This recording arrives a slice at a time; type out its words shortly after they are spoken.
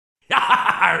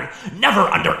Never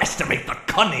underestimate the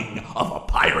cunning of a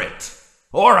pirate.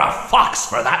 Or a fox,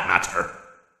 for that matter.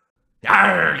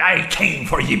 I came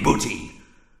for ye booty.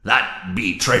 That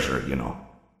be treasure, you know.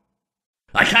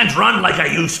 I can't run like I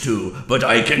used to, but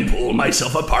I can pull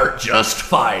myself apart just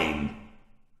fine.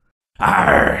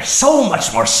 So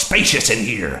much more spacious in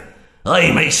here.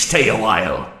 I may stay a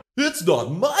while. It's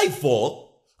not my fault.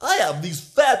 I have these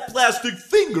fat plastic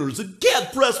fingers and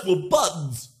can't press the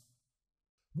buttons.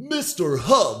 Mr.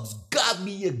 Hubs got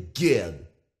me again.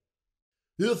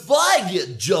 If I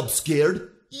get jump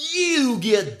scared, you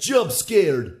get jump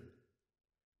scared.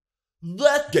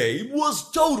 That game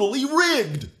was totally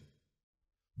rigged.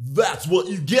 That's what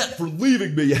you get for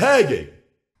leaving me hanging.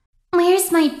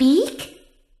 Where's my beak?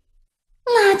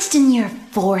 Lodged in your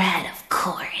forehead, of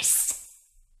course.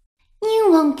 You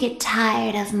won't get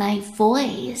tired of my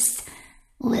voice,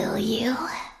 will you?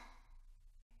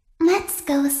 Let's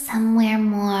go somewhere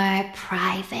more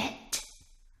private,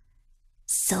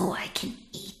 so I can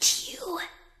eat you.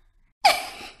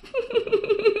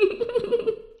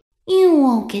 You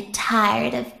won't get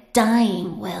tired of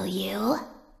dying, will you?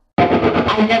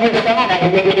 I never thought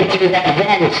I'd make it through that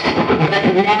vent, but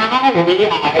now we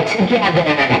are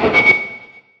together.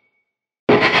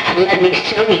 Let me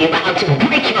show you how to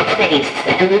break your face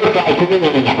and look like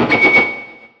me.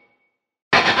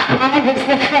 I was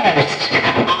the first.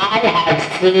 I have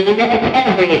seen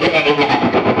everything.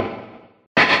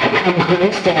 Come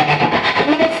closer.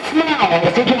 Let's smile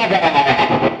together.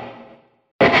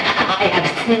 I have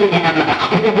seen him,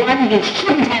 the one you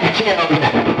shouldn't have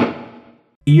killed.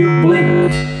 You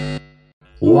blinked.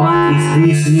 What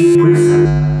is this new prison?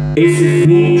 Is it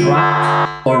me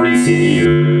trapped, or is it you?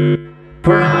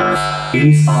 Perhaps it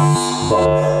is us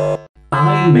both.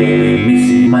 I may be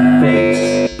missing my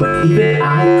face, but even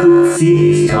I could see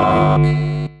his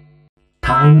tongue.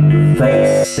 Time to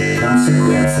face the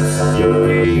consequences of your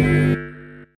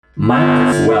failure. Might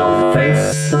as well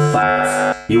face the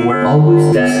facts you were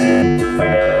always destined to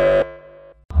fail.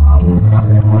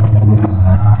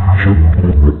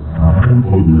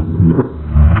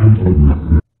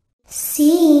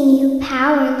 Seeing you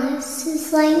powerless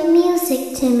is like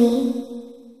music to me.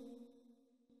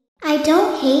 I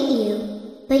don't hate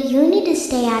you, but you need to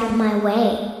stay out of my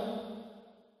way.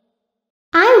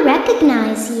 I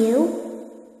recognize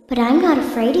you, but I'm not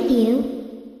afraid of you.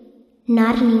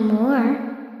 Not anymore.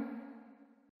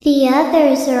 The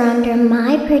others are under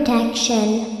my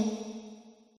protection.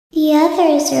 The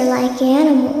others are like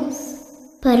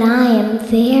animals, but I am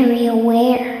very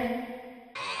aware.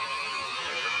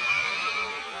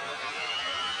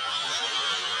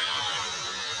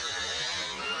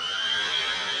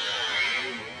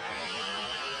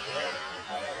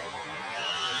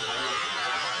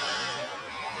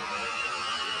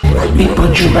 Let me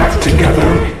put you back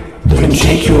together, then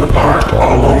take you apart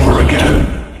all over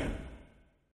again.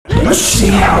 Let's see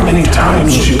how many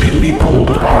times you can be pulled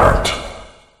apart.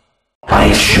 I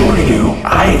assure you,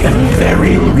 I am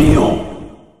very real.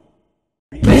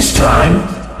 This time,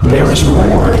 there is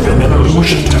more than an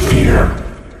illusion to fear.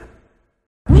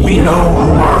 We know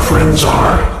who our friends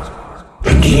are,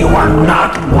 and you are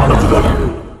not one of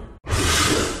them.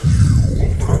 You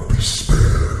will not be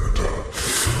spared.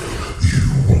 You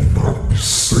will not be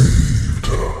saved.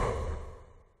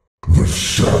 The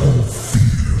shadow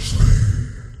fears me.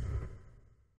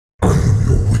 I am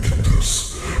your wickedness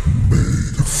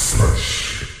made of flesh.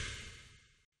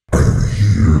 I am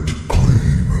here to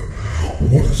claim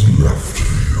what is left of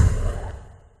you.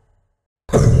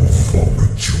 I will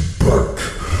vomit you back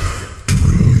to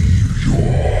relieve your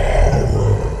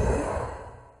horror.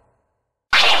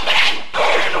 Come and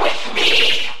burn with me.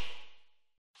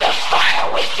 The fire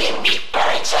within me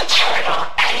burns eternal,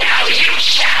 and now you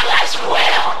shall as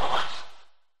well.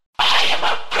 I am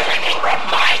a burning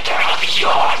reminder of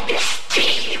your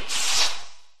misdeeds.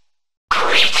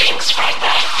 Greetings from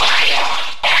the fire,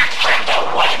 and from the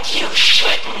one you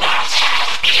should not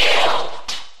have killed.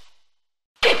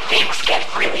 Did things get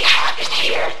really hot in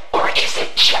here, or is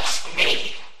it just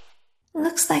me?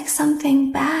 Looks like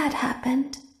something bad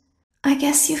happened. I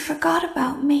guess you forgot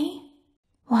about me.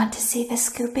 Want to see the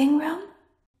scooping room?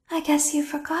 I guess you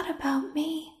forgot about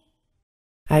me.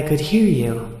 I could hear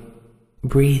you,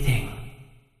 breathing.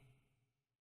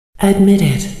 Admit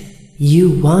it,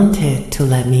 you wanted to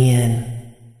let me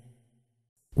in.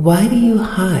 Why do you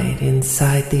hide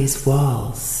inside these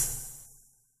walls?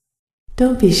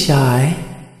 Don't be shy.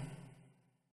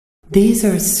 These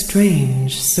are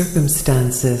strange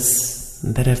circumstances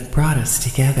that have brought us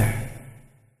together.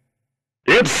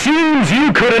 It seems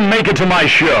you couldn't make it to my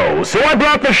show, so I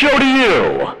brought the show to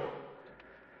you.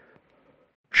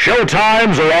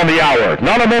 Showtimes are on the hour,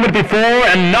 not a moment before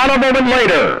and not a moment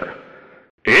later.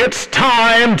 It's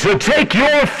time to take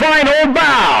your final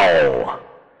bow.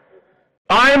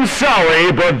 I'm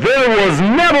sorry, but there was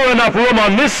never enough room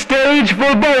on this stage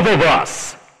for both of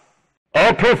us.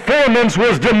 A performance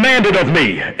was demanded of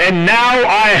me, and now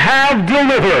I have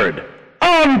delivered.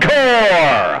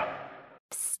 Encore!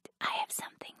 Psst, I have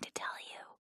something to tell you.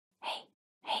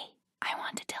 Hey, I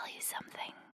want to tell you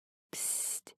something.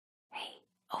 Psst, hey,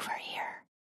 over here.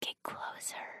 Get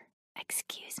closer.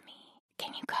 Excuse me.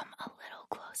 Can you come a little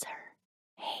closer?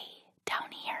 Hey,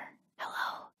 down here.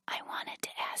 Hello, I wanted to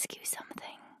ask you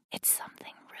something. It's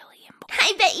something really important.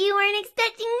 I bet you weren't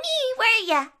expecting me,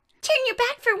 were ya? Turn your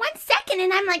back for 1 second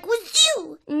and I'm like,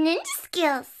 wazoo! Ninja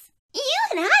skills. You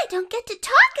and I don't get to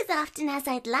talk as often as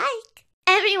I'd like.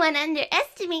 Everyone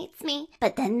underestimates me,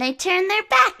 but then they turn their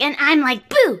back and I'm like,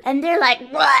 boo! And they're like,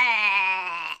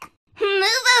 what?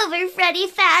 Move over, Freddy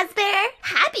Fazbear.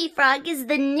 Happy Frog is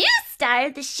the new star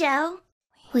of the show.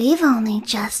 We've only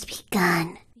just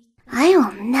begun. I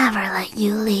will never let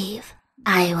you leave.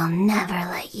 I will never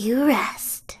let you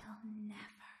rest.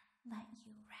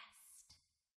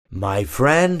 My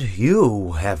friend,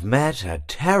 you have met a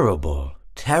terrible,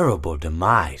 terrible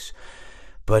demise.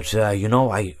 But,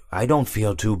 I don't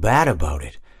feel too bad about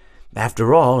it.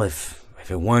 After all, if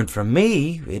it weren't from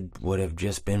me, it would have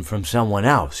just been from someone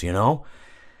else, you know?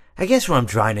 I guess what I'm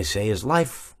trying to say is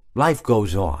life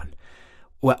goes on.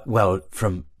 Well,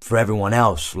 for everyone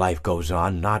else, life goes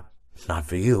on, not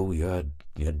for you.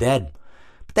 You're dead.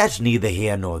 But that's neither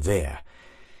here nor there.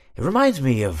 It reminds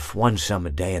me of one summer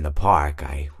day in the park.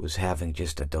 I was having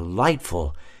just a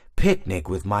delightful picnic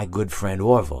with my good friend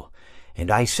Orville.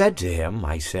 And I said to him,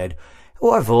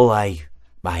 Orville, I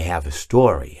have a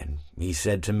story. And he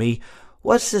said to me,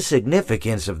 what's the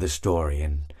significance of the story?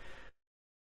 And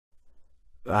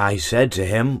I said to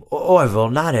him, Orville,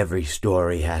 not every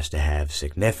story has to have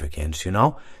significance, you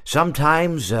know?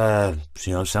 Sometimes a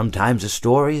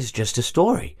story is just a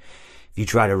story. If you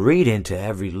try to read into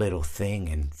every little thing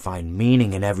and find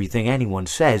meaning in everything anyone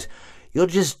says, you'll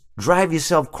just drive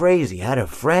yourself crazy. I had a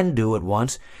friend do it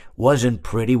once. Wasn't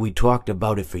pretty. We talked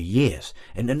about it for years.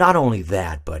 And not only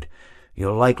that, but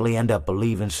you'll likely end up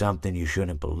believing something you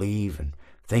shouldn't believe and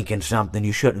thinking something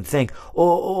you shouldn't think,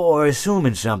 or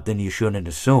assuming something you shouldn't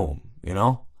assume, you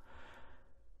know?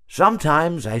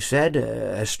 Sometimes, I said,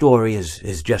 a story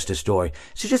is just a story.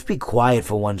 So just be quiet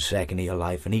for 1 second of your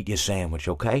life and eat your sandwich,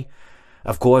 okay?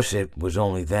 Of course, it was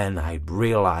only then I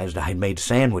realized I'd made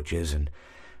sandwiches, and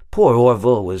poor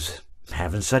Orville was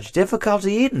having such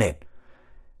difficulty eating it.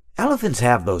 Elephants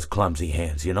have those clumsy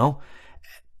hands, you know?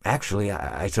 Actually,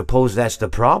 I suppose that's the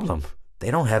problem.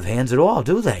 They don't have hands at all,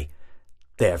 do they?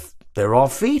 They're all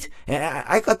feet.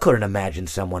 I couldn't imagine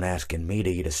someone asking me to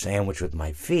eat a sandwich with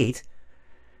my feet.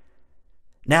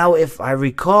 Now, if I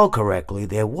recall correctly,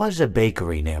 there was a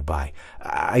bakery nearby.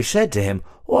 I said to him,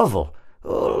 Orville,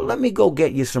 let me go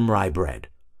get you some rye bread.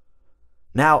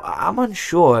 Now, I'm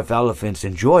unsure if elephants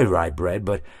enjoy rye bread,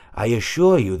 but I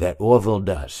assure you that Orville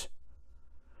does.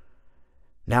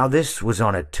 Now, this was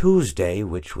on a Tuesday,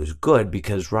 which was good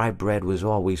because rye bread was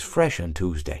always fresh on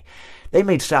Tuesday. They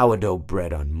made sourdough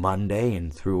bread on Monday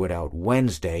and threw it out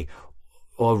Wednesday,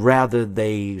 or rather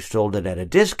they sold it at a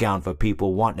discount for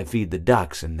people wanting to feed the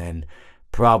ducks, and then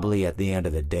probably at the end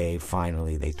of the day,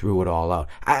 finally, they threw it all out.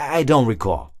 I don't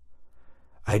recall.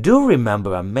 I do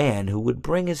remember a man who would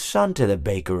bring his son to the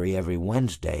bakery every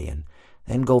Wednesday and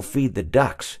then go feed the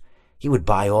ducks. He would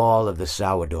buy all of the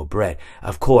sourdough bread.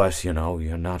 Of course, you know,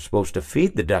 you're not supposed to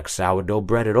feed the ducks sourdough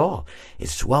bread at all. It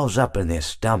swells up in their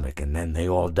stomach and then they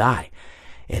all die.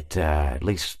 At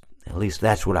least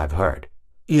that's what I've heard.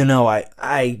 You know,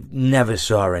 I never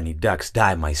saw any ducks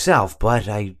die myself, but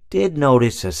I did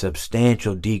notice a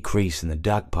substantial decrease in the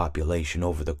duck population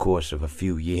over the course of a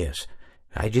few years.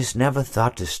 I just never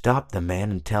thought to stop the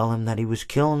man and tell him that he was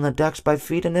killing the ducks by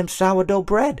feeding them sourdough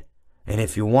bread. And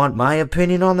if you want my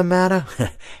opinion on the matter,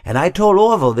 and I told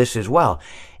Orville this as well,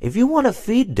 if you want to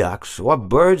feed ducks, or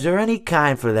birds, or any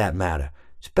kind for that matter,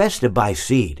 it's best to buy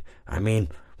seed. I mean,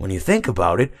 when you think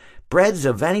about it, breads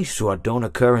of any sort don't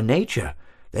occur in nature.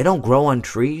 They don't grow on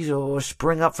trees or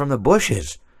spring up from the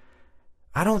bushes.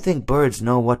 I don't think birds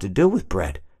know what to do with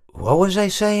bread. What was I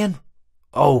saying?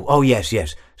 Oh, yes.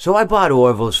 So I bought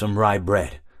Orville some rye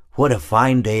bread. What a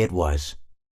fine day it was.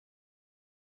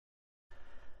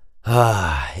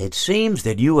 It seems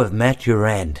that you have met your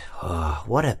end.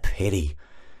 What a pity.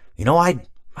 You know, I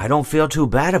don't feel too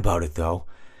bad about it, though.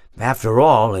 After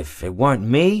all, if it weren't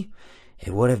me,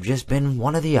 it would have just been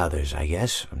one of the others, I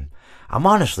guess. I'm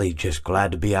honestly just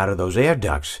glad to be out of those air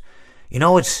ducts. You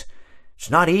know, it's It's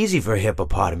not easy for a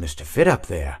hippopotamus to fit up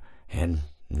there, and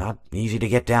not easy to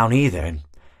get down either, and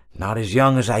not as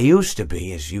young as I used to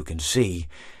be, as you can see.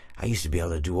 I used to be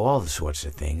able to do all sorts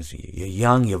of things. You're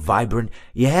young, you're vibrant,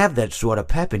 you have that sort of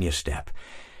pep in your step.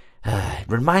 It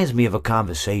reminds me of a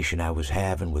conversation I was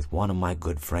having with one of my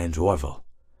good friends, Orville.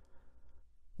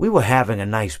 We were having a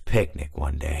nice picnic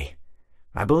one day.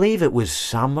 I believe it was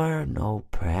summer. No,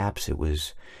 perhaps it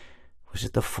was... Was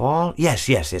it the fall? Yes,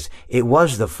 it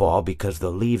was the fall because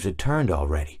the leaves had turned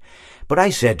already. But I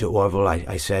said to Orville,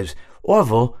 I says,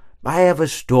 Orville, I have a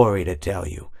story to tell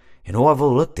you. And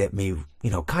Orville looked at me,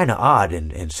 kind of odd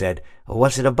and said,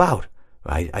 what's it about?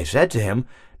 I said to him,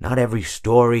 not every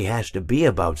story has to be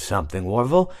about something,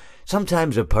 Orville.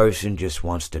 Sometimes a person just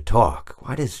wants to talk.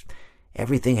 Why does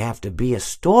everything have to be a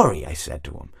story? I said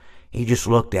to him. He just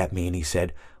looked at me and he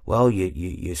said, well,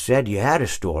 you said you had a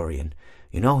story. And,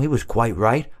 he was quite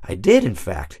right. I did, in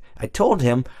fact. I told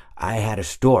him I had a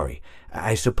story.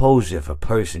 I suppose if a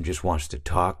person just wants to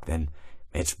talk, then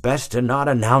it's best to not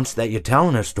announce that you're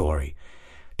telling a story.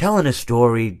 Telling a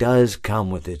story does come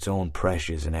with its own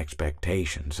pressures and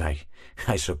expectations,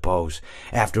 I suppose.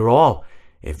 After all,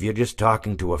 if you're just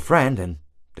talking to a friend, then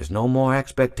there's no more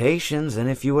expectations than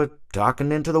if you were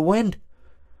talking into the wind.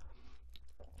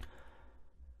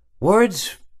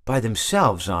 Words by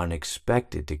themselves aren't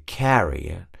expected to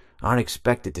carry, aren't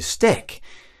expected to stick.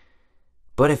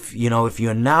 But if you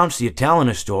announce you're telling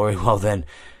a story, well then,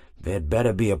 there'd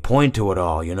better be a point to it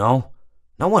all,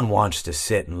 No one wants to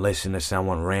sit and listen to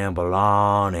someone ramble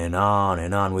on and on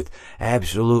and on with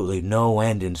absolutely no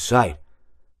end in sight.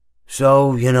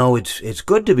 So, it's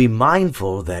good to be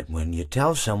mindful that when you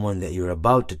tell someone that you're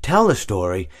about to tell a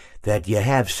story, that you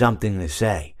have something to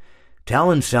say.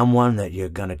 Telling someone that you're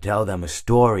going to tell them a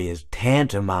story is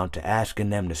tantamount to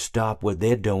asking them to stop what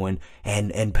they're doing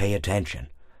and pay attention.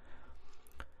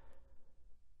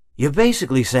 You're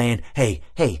basically saying, hey,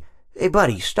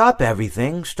 buddy, stop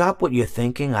everything. Stop what you're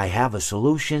thinking. I have a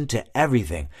solution to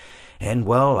everything. And,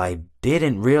 well, I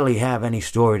didn't really have any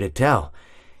story to tell.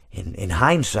 In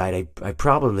hindsight, I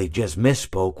probably just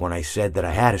misspoke when I said that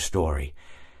I had a story.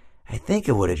 I think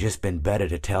it would have just been better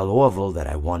to tell Orville that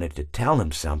I wanted to tell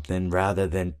him something rather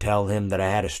than tell him that I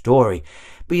had a story.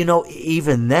 But,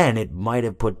 even then, it might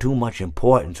have put too much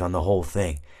importance on the whole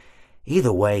thing.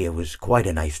 Either way, it was quite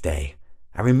a nice day.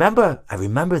 I remember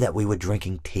that we were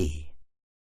drinking tea.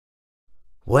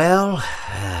 Well,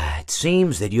 it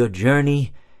seems that your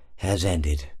journey has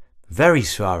ended. Very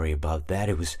sorry about that.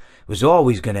 It was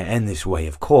always going to end this way,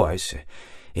 of course.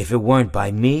 If it weren't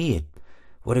by me, it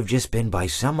would have just been by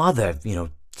some other,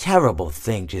 terrible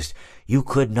thing. Just, you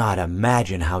could not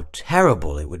imagine how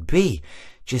terrible it would be.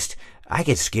 Just, I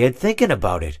get scared thinking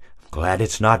about it. I'm glad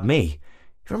it's not me.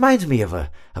 It reminds me of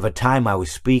a time I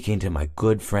was speaking to my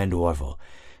good friend Orville.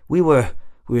 We were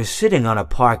sitting on a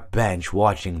park bench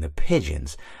watching the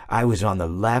pigeons. I was on the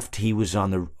left, he was on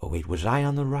the... Oh, wait, was I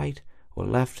on the right or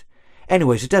left?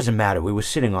 Anyways, it doesn't matter. We were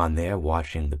sitting on there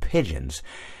watching the pigeons.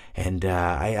 And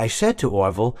I said to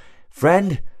Orville,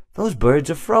 friend, those birds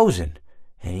are frozen.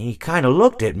 And he kind of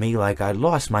looked at me like I'd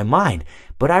lost my mind.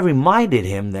 But I reminded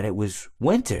him that it was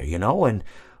winter, and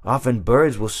often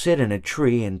birds will sit in a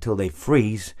tree until they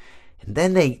freeze. And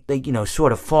then they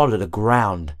sort of fall to the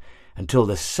ground until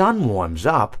the sun warms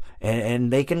up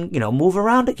and they can, move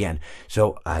around again.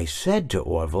 So I said to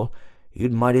Orville, you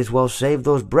might as well save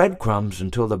those breadcrumbs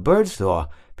until the birds thaw,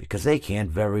 because they can't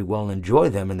very well enjoy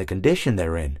them in the condition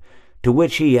they're in. To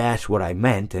which he asked what I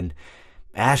meant, and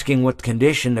asking what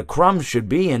condition the crumbs should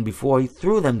be in before he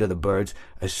threw them to the birds,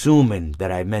 assuming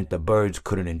that I meant the birds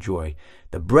couldn't enjoy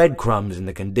the breadcrumbs in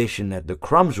the condition that the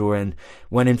crumbs were in,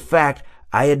 when in fact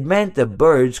I had meant the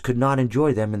birds could not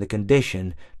enjoy them in the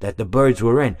condition that the birds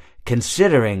were in,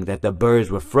 considering that the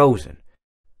birds were frozen.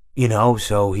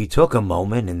 So he took a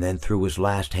moment and then threw his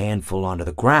last handful onto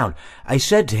the ground. I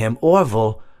said to him,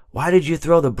 Orville, why did you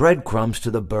throw the breadcrumbs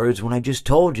to the birds when I just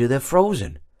told you they're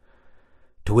frozen?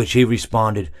 To which he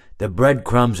responded, the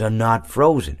breadcrumbs are not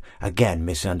frozen. Again,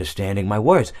 misunderstanding my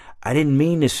words. I didn't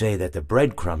mean to say that the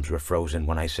breadcrumbs were frozen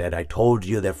when I said I told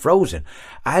you they're frozen.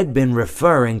 I'd been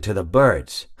referring to the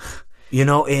birds.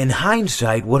 In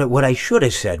hindsight, what I should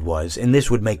have said was, and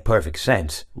this would make perfect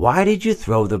sense, why did you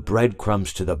throw the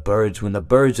breadcrumbs to the birds when the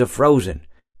birds are frozen?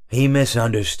 He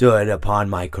misunderstood upon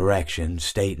my correction,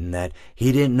 stating that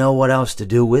he didn't know what else to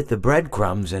do with the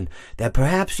breadcrumbs, and that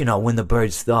perhaps, when the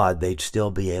birds thawed, they'd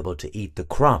still be able to eat the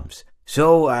crumbs.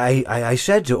 So I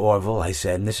said to Orville,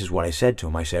 and this is what I said to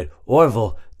him, I said,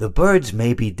 Orville, the birds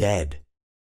may be dead.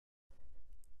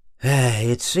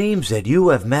 It seems that you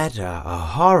have met a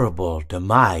horrible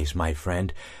demise, my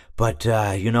friend, But,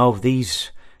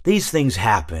 these things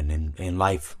happen, and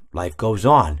life goes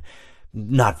on.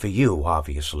 Not for you,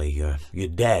 obviously. You're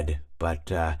dead.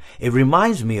 But it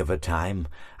reminds me of a time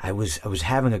I was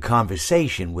having a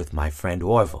conversation with my friend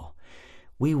Orville.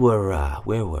 We were,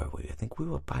 where were we? I think we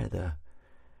were by the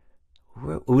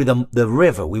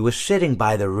river. We were sitting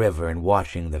by the river and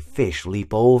watching the fish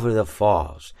leap over the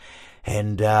falls.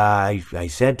 And I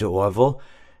said to Orville,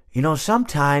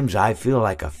 sometimes I feel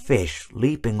like a fish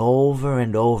leaping over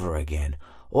and over again,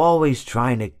 always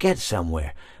trying to get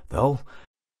somewhere, though.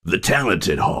 The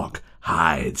talented hawk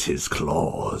hides his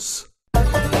claws.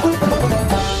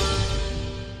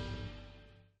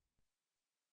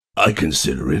 I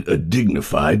consider it a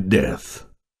dignified death.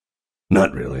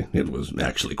 Not really. It was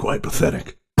actually quite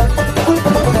pathetic.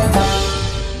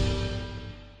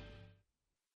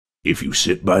 If you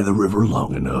sit by the river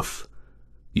long enough,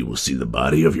 you will see the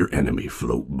body of your enemy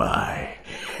float by.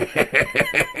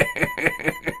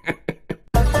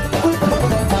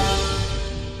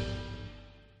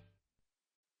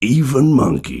 Even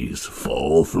monkeys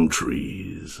fall from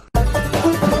trees.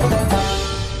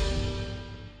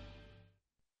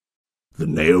 The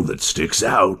nail that sticks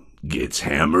out gets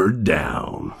hammered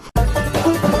down.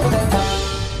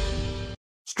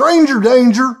 Stranger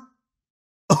danger!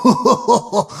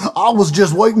 I was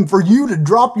just waiting for you to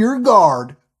drop your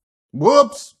guard.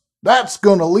 Whoops, that's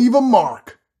gonna leave a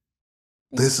mark.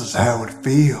 This is how it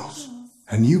feels,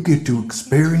 and you get to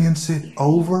experience it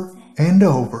over and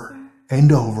over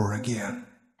and over again,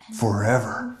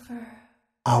 forever.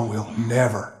 I will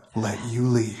never let you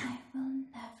leave.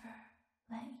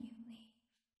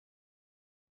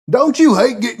 Don't you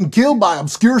hate getting killed by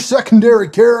obscure secondary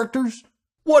characters?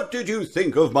 What did you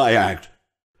think of my act?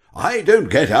 I don't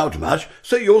get out much,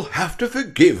 so you'll have to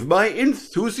forgive my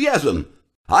enthusiasm.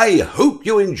 I hope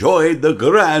you enjoyed the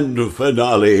grand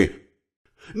finale.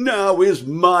 Now is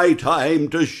my time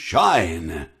to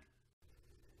shine.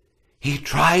 He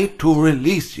tried to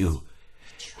release you.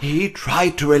 He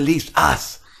tried to release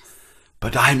us.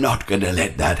 But I'm not going to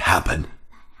let that happen.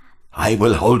 I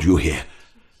will hold you here.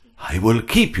 I will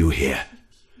keep you here,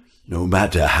 no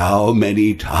matter how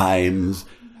many times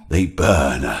they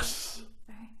burn us.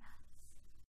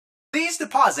 Please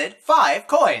deposit 5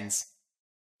 coins.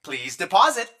 Please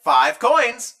deposit 5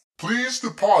 coins. Please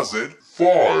deposit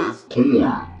 5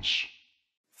 coins.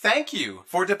 Thank you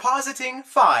for depositing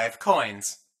 5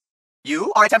 coins.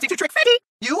 You are attempting to trick Freddy.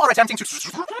 You are attempting to...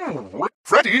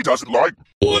 Freddy doesn't like...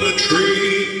 What a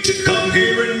treat to come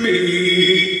here and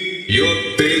meet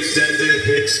your face as it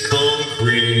hits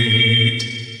concrete.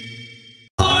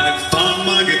 I found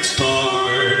my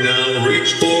guitar, now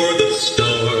reach for the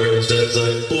stars as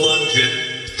I plunge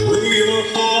it through your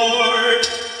heart.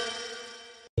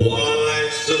 Why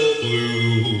so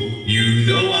blue? You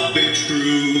know I'll be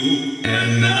true,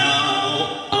 and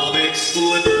now I'll make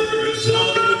slippers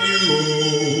out of you.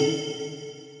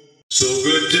 So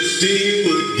good to see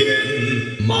you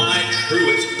again, my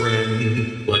truest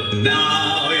friend, but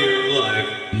now your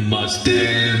life must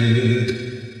end.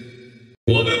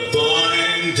 What a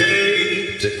fine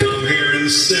day to come here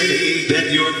and say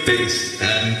that your face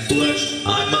and flesh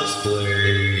I must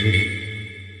play.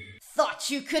 Thought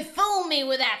you could fool me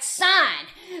with that sign,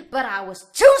 but I was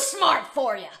too smart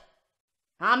for you.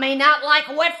 I may not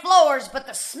like wet floors, but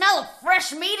the smell of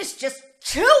fresh meat is just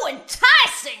too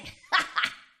enticing.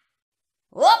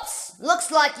 Whoops, looks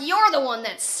like you're the one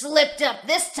that slipped up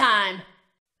this time.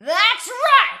 That's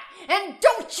right, and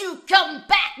don't you come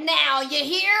back now, you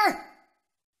hear?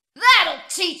 That'll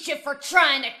teach you for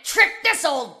trying to trick this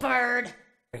old bird.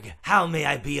 How may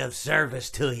I be of service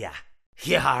to ya?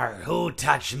 Yar, who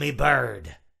touched me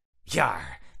bird?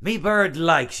 Yar, me bird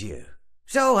likes you,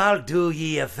 so I'll do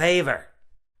ye a favor.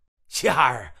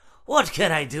 Yar, what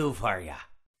can I do for ya?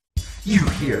 You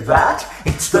hear that?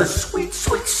 It's the sweet,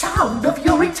 sweet sound of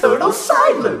your eternal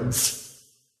silence.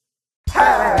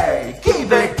 Hey,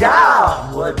 keep it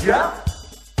down, would ya?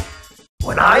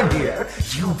 When I'm here,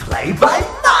 you play by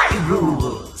my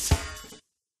rules.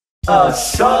 A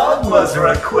song was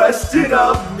requested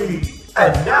of me,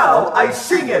 and now I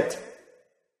sing it.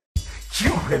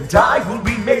 You and I will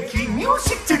be making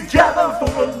music together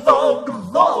for a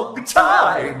long, long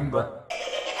time.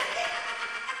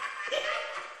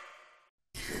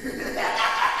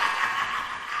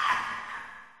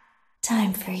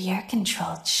 Time for your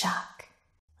controlled shock.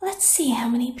 Let's see how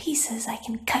many pieces I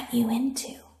can cut you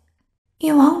into.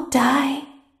 You won't die,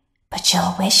 but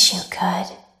you'll wish you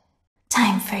could.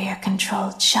 Time for your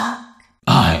controlled shock.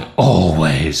 I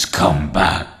always come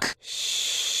back.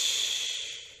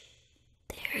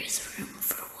 There is room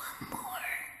for one more.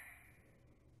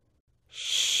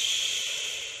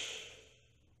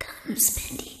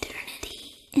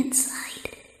 inside.